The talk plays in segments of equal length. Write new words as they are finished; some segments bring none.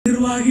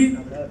உருவாகி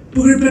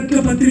புகழ்பெற்ற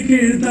பத்திரிகை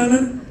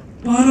எழுத்தாளர்,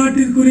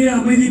 பாராட்டிற்குரிய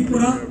அமைதி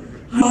புறா,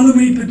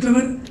 ஆளுமை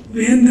பெற்றவர்,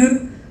 வேந்தர்.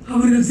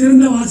 அவர்கள்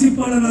சிறந்த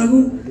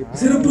வாசிப்பாளராகவும்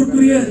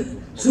சிறப்புக்குரிய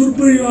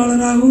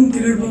சொற்பொழிவாளராகவும்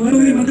திகழ்பவர்.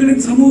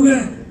 மக்களின் சமூக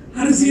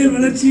அரசியல்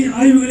வளர்ச்சி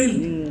ஆய்வுகளில்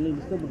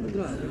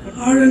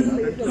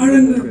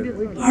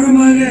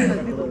ஆழமாக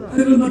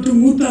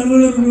மற்றும் மூத்த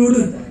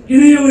அலுவலர்களோடு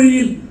இணைய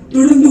வழியில்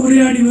தொடர்ந்து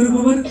உரையாடி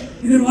வருபவர்.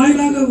 இதன்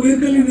வாயிலாக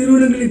உயர்கல்வி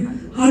நிறுவனங்களின்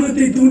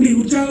ஆர்வத்தை தூண்டி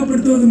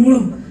உற்சாகப்படுத்துவதன்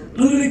மூலம்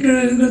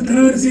பல்கலைக்கழகங்கள்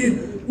தரவரிசையில்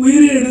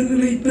உயரிய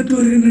இடங்களை பெற்று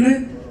வருகின்றன.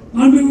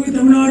 மாண்புமிகு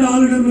தமிழ்நாடு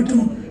ஆளுநர்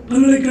மற்றும்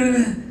பல்கலைக்கழக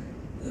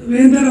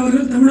வேந்தர்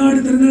அவர்கள் தமிழ்நாடு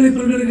திறந்தநிலை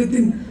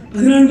பல்கலைக்கழகத்தின்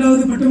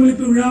 14வது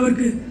பட்டமளிப்பு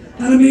விழாவிற்கு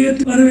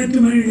தலைமையேற்று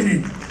வரவேற்று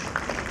மகிழ்கிறேன்.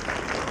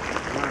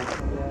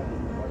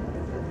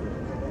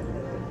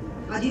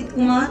 அஜித்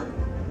குமார்,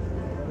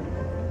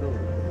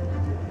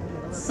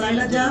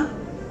 சைலஜா,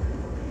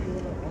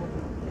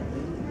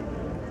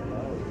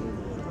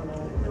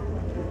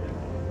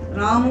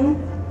 ராமு,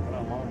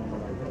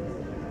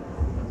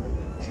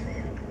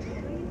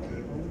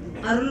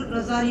 அருள்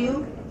Rosario,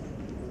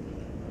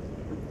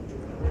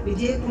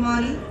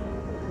 Vijayakumari,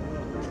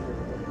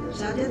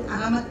 ஷாஜத்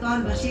Ahmed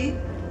Khan Basheer,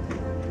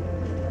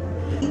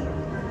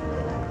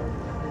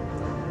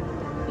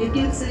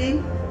 little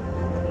Singh,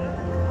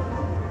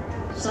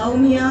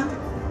 Soumya,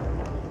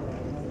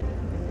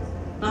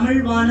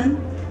 Tamilvanan,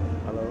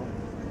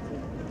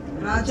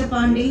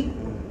 Rajapandi,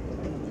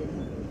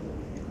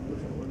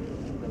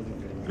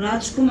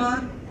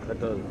 Rajkumar,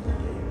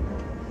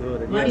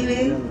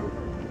 Vadivel,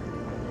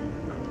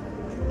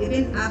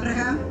 ibn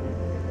Abraham,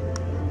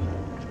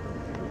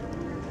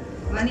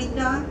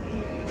 Vanitha.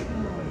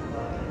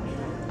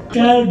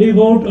 Shall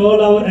devote all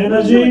our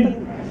energy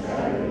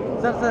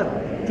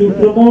to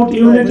promote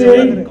unity,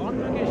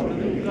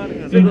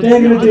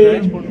 integrity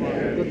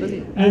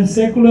and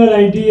secular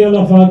ideal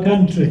of our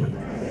country.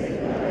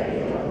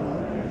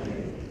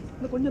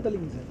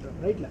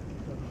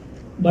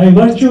 By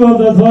virtue of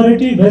the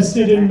authority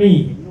vested in me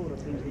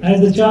as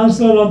the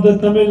Chancellor of the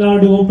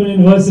Tamilnadu Open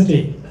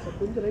University,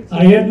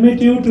 I admit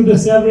you to the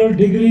several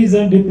degrees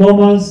and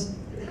diplomas,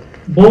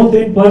 both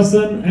in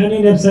person and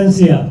in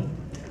absentia,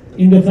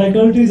 in the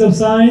faculties of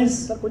science,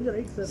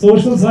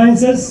 social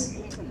sciences,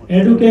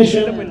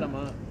 education,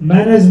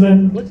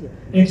 management,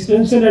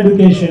 extension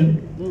education,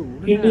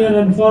 Indian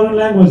and foreign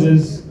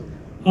languages,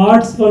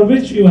 arts for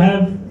which you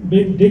have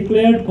been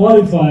declared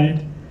qualified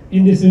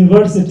in this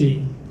university,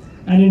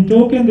 and in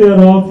token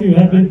thereof you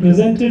have been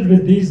presented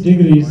with these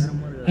degrees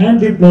and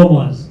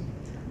diplomas,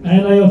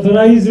 and I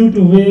authorize you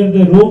to wear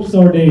the robes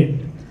ordained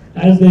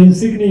as the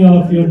insignia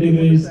of your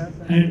degrees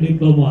and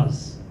diplomas.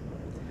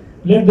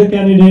 Let the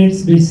candidates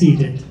be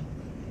seated.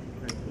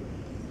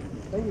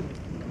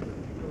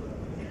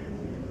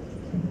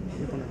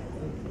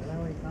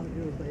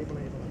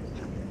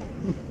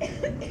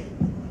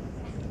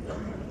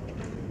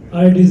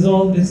 I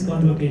dissolve this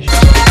convocation.